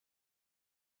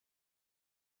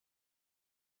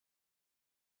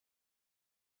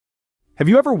Have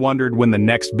you ever wondered when the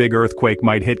next big earthquake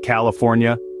might hit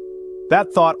California?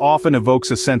 That thought often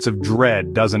evokes a sense of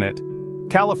dread, doesn't it?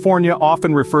 California,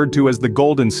 often referred to as the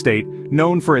Golden State,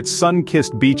 known for its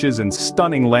sun-kissed beaches and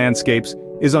stunning landscapes,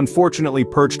 is unfortunately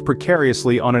perched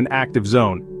precariously on an active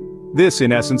zone. This,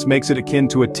 in essence, makes it akin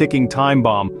to a ticking time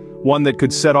bomb, one that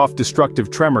could set off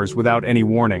destructive tremors without any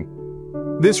warning.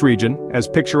 This region, as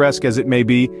picturesque as it may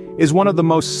be, is one of the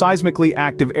most seismically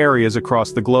active areas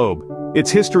across the globe. Its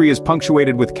history is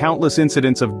punctuated with countless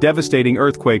incidents of devastating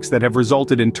earthquakes that have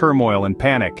resulted in turmoil and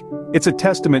panic. It's a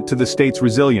testament to the state's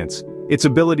resilience, its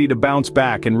ability to bounce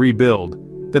back and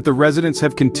rebuild, that the residents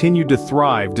have continued to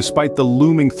thrive despite the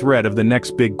looming threat of the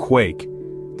next big quake.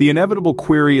 The inevitable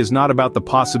query is not about the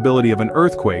possibility of an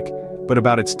earthquake, but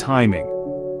about its timing.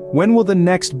 When will the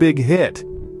next big hit?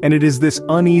 And it is this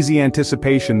uneasy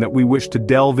anticipation that we wish to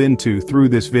delve into through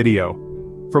this video.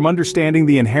 From understanding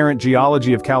the inherent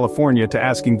geology of California to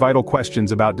asking vital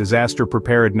questions about disaster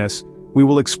preparedness, we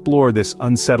will explore this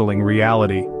unsettling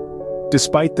reality.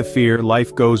 Despite the fear,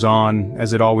 life goes on,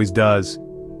 as it always does.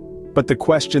 But the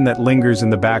question that lingers in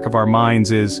the back of our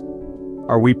minds is,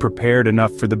 are we prepared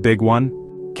enough for the big one?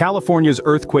 California's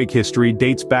earthquake history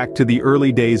dates back to the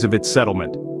early days of its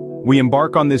settlement. We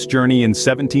embark on this journey in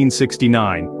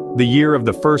 1769, the year of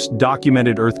the first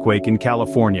documented earthquake in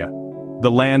California. The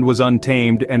land was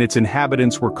untamed and its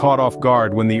inhabitants were caught off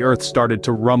guard when the earth started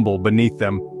to rumble beneath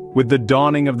them. With the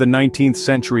dawning of the 19th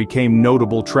century came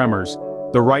notable tremors.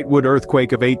 The Wrightwood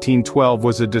earthquake of 1812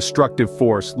 was a destructive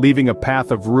force, leaving a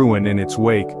path of ruin in its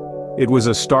wake. It was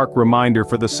a stark reminder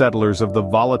for the settlers of the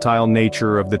volatile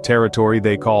nature of the territory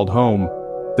they called home.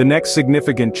 The next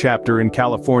significant chapter in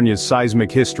California's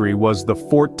seismic history was the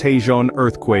Fort Tejon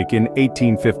earthquake in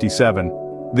 1857.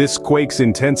 This quake's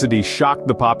intensity shocked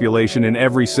the population in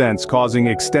every sense, causing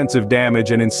extensive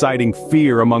damage and inciting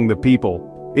fear among the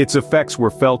people. Its effects were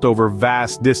felt over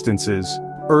vast distances.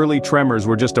 Early tremors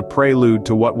were just a prelude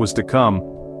to what was to come,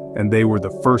 and they were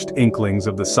the first inklings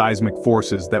of the seismic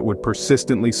forces that would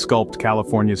persistently sculpt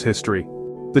California's history.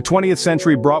 The 20th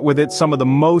century brought with it some of the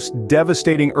most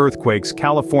devastating earthquakes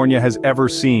California has ever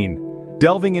seen.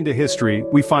 Delving into history,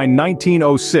 we find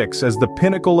 1906 as the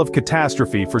pinnacle of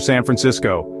catastrophe for San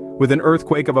Francisco, with an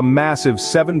earthquake of a massive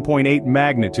 7.8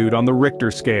 magnitude on the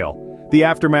Richter scale. The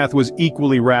aftermath was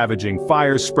equally ravaging.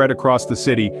 Fires spread across the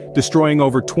city, destroying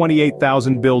over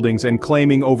 28,000 buildings and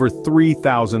claiming over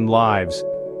 3,000 lives.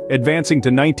 Advancing to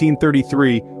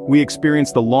 1933, we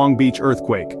experienced the Long Beach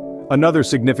earthquake, another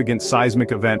significant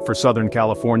seismic event for Southern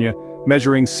California,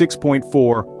 measuring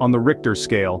 6.4 on the Richter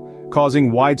scale,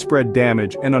 causing widespread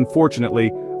damage and, unfortunately,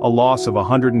 a loss of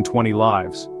 120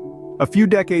 lives. A few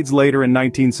decades later in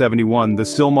 1971, the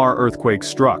Sylmar earthquake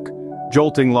struck,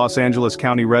 jolting Los Angeles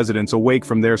County residents awake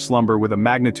from their slumber with a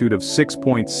magnitude of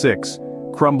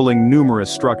 6.6, crumbling numerous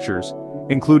structures,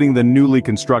 including the newly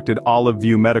constructed Olive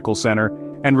View Medical Center,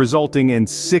 and resulting in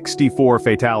 64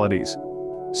 fatalities.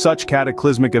 Such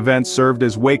cataclysmic events served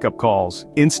as wake-up calls,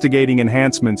 instigating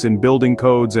enhancements in building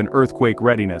codes and earthquake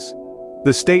readiness.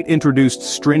 The state introduced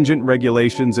stringent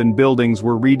regulations and buildings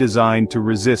were redesigned to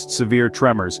resist severe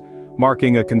tremors,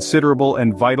 marking a considerable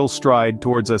and vital stride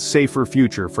towards a safer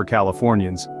future for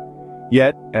Californians.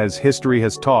 Yet, as history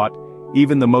has taught,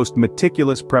 even the most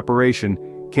meticulous preparation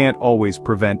can't always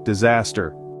prevent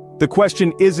disaster. The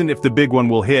question isn't if the big one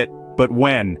will hit, but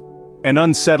when. An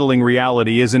unsettling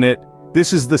reality, isn't it?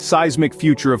 This is the seismic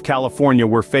future of California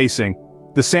we're facing.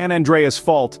 The San Andreas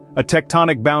Fault, a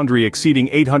tectonic boundary exceeding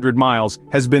 800 miles,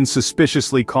 has been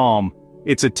suspiciously calm.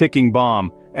 It's a ticking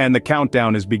bomb, and the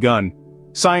countdown has begun.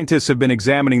 Scientists have been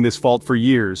examining this fault for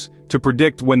years, to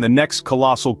predict when the next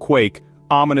colossal quake,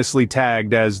 ominously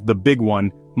tagged as the big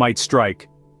one, might strike.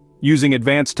 Using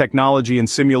advanced technology and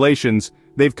simulations,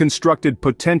 they've constructed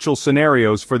potential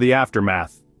scenarios for the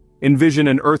aftermath. Envision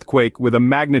an earthquake with a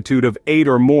magnitude of 8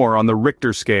 or more on the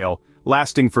Richter scale,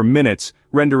 lasting for minutes,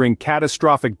 rendering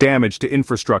catastrophic damage to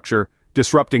infrastructure,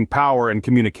 disrupting power and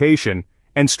communication,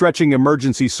 and stretching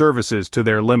emergency services to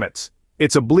their limits.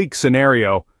 It's a bleak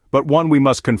scenario, but one we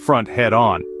must confront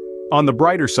head-on. On the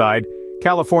brighter side,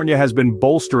 California has been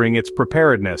bolstering its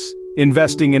preparedness,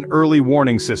 investing in early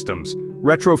warning systems,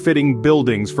 retrofitting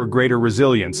buildings for greater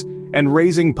resilience, and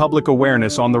raising public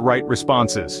awareness on the right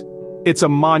responses. It's a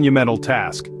monumental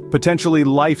task, potentially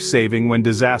life-saving when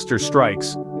disaster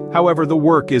strikes. However, the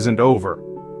work isn't over.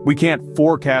 We can't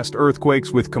forecast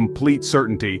earthquakes with complete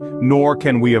certainty, nor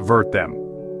can we avert them.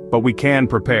 But we can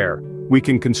prepare. We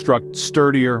can construct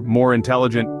sturdier, more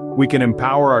intelligent. We can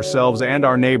empower ourselves and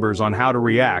our neighbors on how to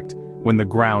react when the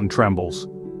ground trembles.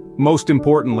 Most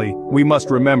importantly, we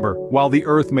must remember, while the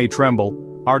earth may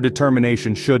tremble, our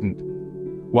determination shouldn't.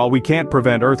 While we can't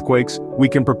prevent earthquakes, we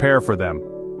can prepare for them.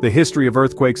 The history of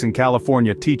earthquakes in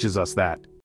California teaches us that.